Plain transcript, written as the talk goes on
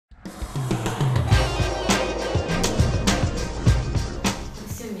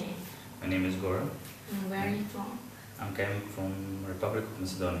Goran. Where are you from? I'm coming from Republic of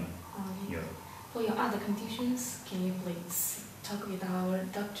Macedonia, Okay. Europe. For your other conditions, can you please talk with our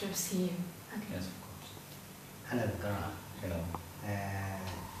doctors here? Okay. Yes, of course. Hello, Goran. Hello.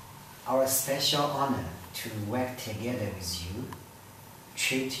 Our special honor to work together with you,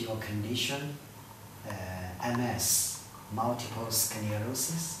 treat your condition, MS, multiple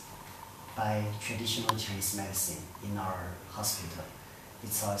sclerosis, by traditional Chinese medicine in our hospital.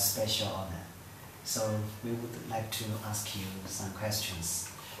 It's our special honor. So we would like to ask you some questions.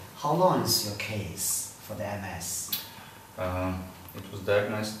 How long is your case for the MS? It was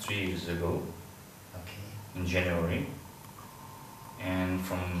diagnosed 3 years ago, Okay. in January. And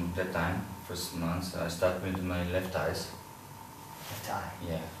from that time, first month, I started with my left eyes. Left eye.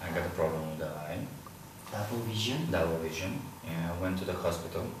 Yeah, I got a problem with the eye, Double vision? double vision. And I went to the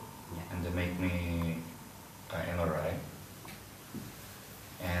hospital, Yeah. and they make me an MRI.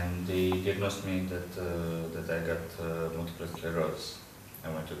 And they diagnosed me that I got multiple sclerosis. I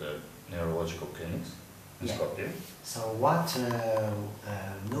went to the neurological clinics in Yeah. Skopje. So what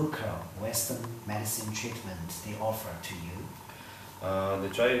local Western medicine treatment they offer to you? They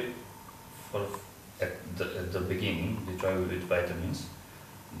try at the beginning. They try with vitamins.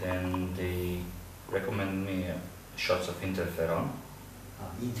 Then they recommend me shots of interferon.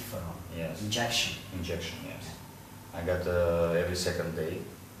 Interferon. Yes. Injection. Injection. Yes. I got every second day.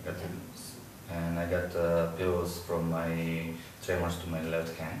 And I got pills from my tremors to my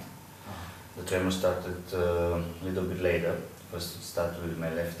left hand. The tremor started a little bit later. First it started with my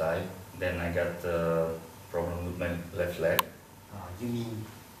left eye. Then I got problem with my left leg. You mean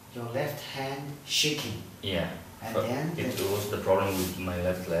your left hand shaking? Yeah. And But then it the was the problem with my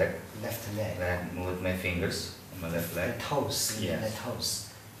left leg. left leg. With my fingers on my left leg. The toes. Yes. The toes.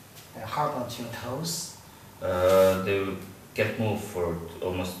 How about your toes? They can't move for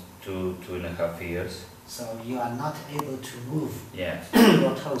almost 2.5 years. So you are not able to move Yeah.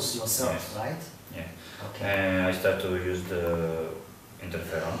 your toes yourself, Yes. right? Yeah. Okay. And I started to use the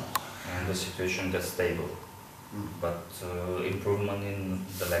interferon, and the situation got stable. But improvement in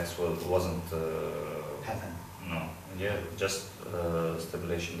the legs wasn't. Happen. No. Yeah, just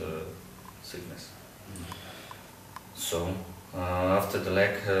stabilization the sickness. So after the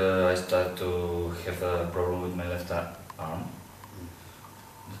leg, I started to have a problem with my left arm.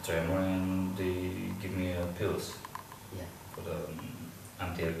 The tremor, and they give me pills Yeah. for the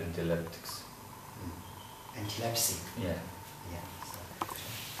anti-epileptics. Antilepsy. Yeah.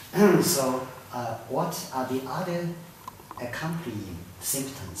 Yeah. So, what are the other accompanying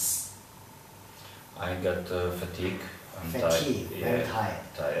symptoms? I got fatigue. I'm Fatigue, tired. very Yeah, tired.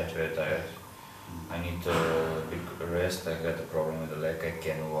 tired, very tired. I need a big rest. I got a problem with the leg. I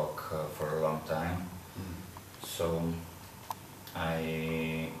can't walk for a long time. So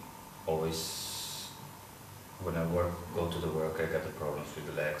I always, when I go to the work, I got the problems with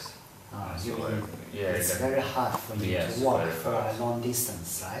the legs. You So mean yeah, it's very hard for you Yes, to walk very for a hard. long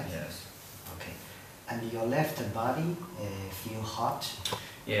distance, right? Yes. Okay. And your left body feel hot?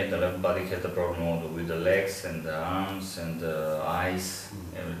 Yeah, the left body had the problem also with the legs and the arms and the eyes,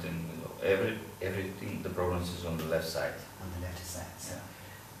 everything. Everything, the problems is on the left side. On the left side. Yeah.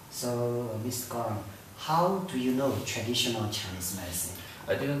 So, Mr. Goran, how do you know traditional Chinese medicine?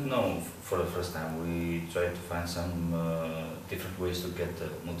 I didn't know for the first time. We tried to find some different ways to get the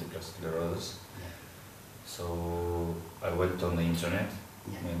multiple sclerosis. Yeah. So I went on the internet,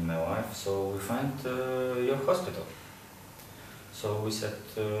 Yeah. me and my wife, so we find your hospital. So we said,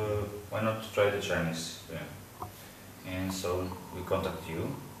 why not try the Chinese? Yeah. And so we contact you,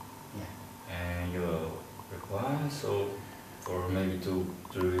 Yeah. and you reply. So for maybe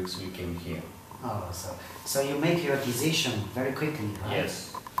 2-3 weeks we came here. Oh, so you make your decision very quickly, right?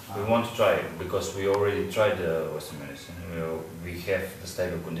 Yes. We want to try it because we already tried the Western medicine. We have the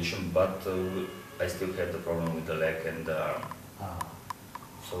stable condition, but I still have the problem with the leg and the arm.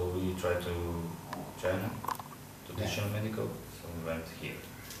 So we tried to China, traditional medical, so we went here.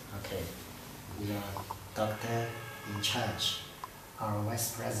 Okay. Your doctor in charge, our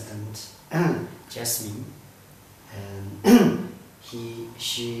Vice President, Jasmine, and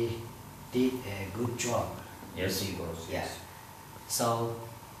she did a good job. Yes, of course. Yeah. Yes. So,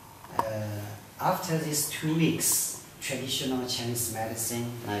 after these 2 weeks, traditional Chinese medicine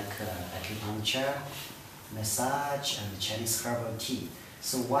like acupuncture, massage, and Chinese herbal tea.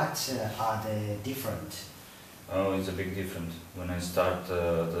 So, what are the different? Oh, it's a big difference. When I start,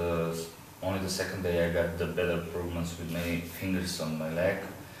 only the second day I got the better improvements with my fingers on my leg,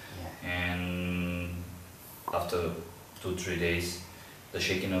 and after 2-3 days, the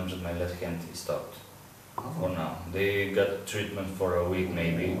shaking of my left hand stopped. for now. They got treatment for a week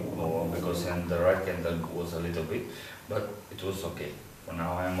maybe, or because in the right hand that was a little bit, but it was okay. For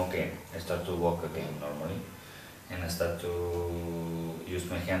now I'm okay. I start to walk again normally, and I start to use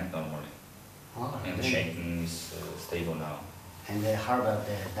my hand normally. Oh, And the really? shaking is stable now. And how about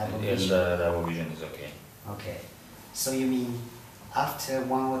the double And vision? the double vision is okay. Okay. So you mean after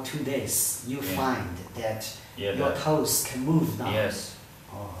 1 or 2 days, you Yeah. find that Yeah, your that- toes can move now? Yes.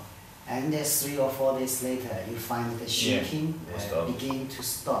 Oh. And 3 or 4 days later, you find the shaking stop. begin to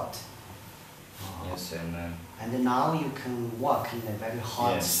stop. Oh. Yes, And now you can walk in a very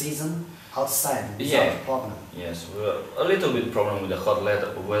hot Yes. season outside without Yeah. problem. yes. A little bit problem with the hot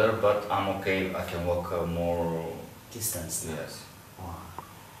weather, but I'm okay. I can walk more. Distance now. Yes. Wow.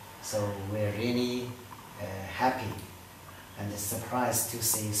 So we're really happy and surprised to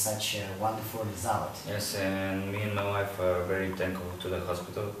see such a wonderful result. Yes, and me and my wife are very thankful to the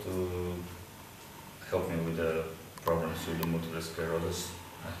hospital to help me with the problems with the multiple sclerosis.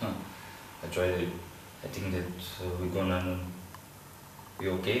 I tried it. I think that we're gonna be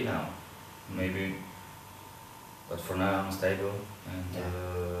okay now, maybe. But for now I'm stable and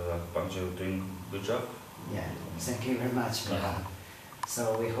acupuncture doing good job. Yeah, thank you very much, Goran. Yeah. So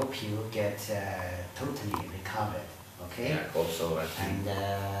we hope you get totally recovered, okay? Yeah, I hope so. I think.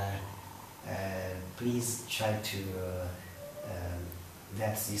 And please try to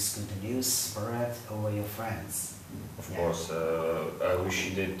let this good news spread over your friends. Of Yeah. course, I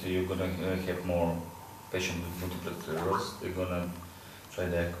wish that you're gonna have more patients with multiple sclerosis. They're gonna try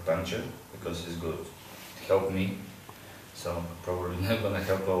the acupuncture because it's good. It helped me, so probably not gonna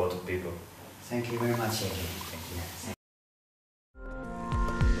help a lot of people. Thank you very much again. Thank you. Yeah.